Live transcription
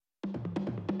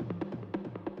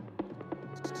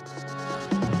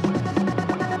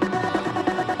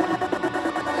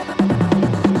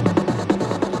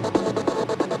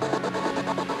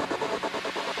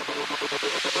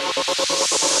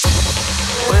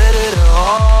Where did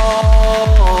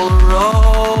all the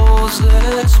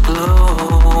roses bloom?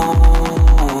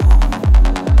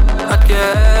 I'd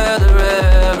gather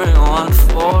everyone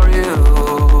for you.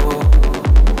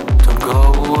 Don't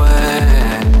go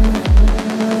away.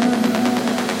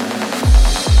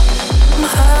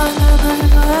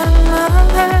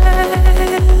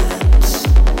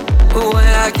 When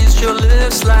I kiss your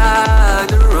lips like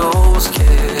the rose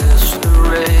kissed the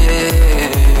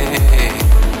rain,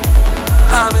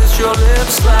 I miss your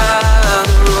lips like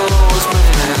the rose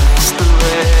missed the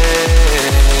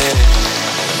rain.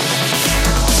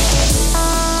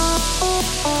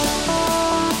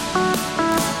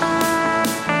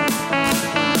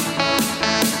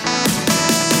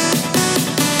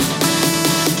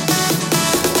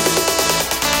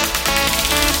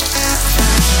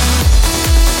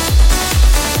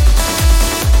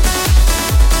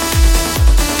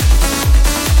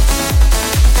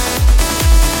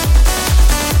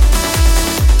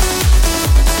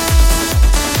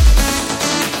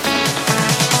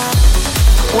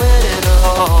 Where did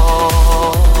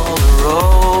all the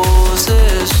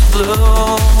roses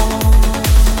bloom?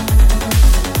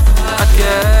 I'd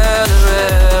gather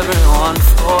everyone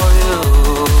for you.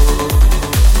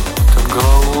 Don't go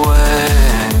away.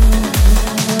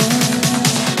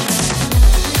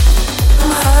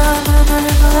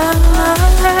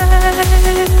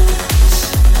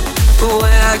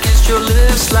 When I kissed your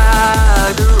lips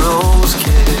like the rose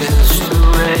kissed the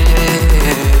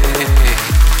rain,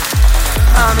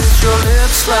 I miss your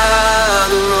lips like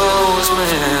the rose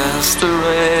missed the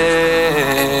rain.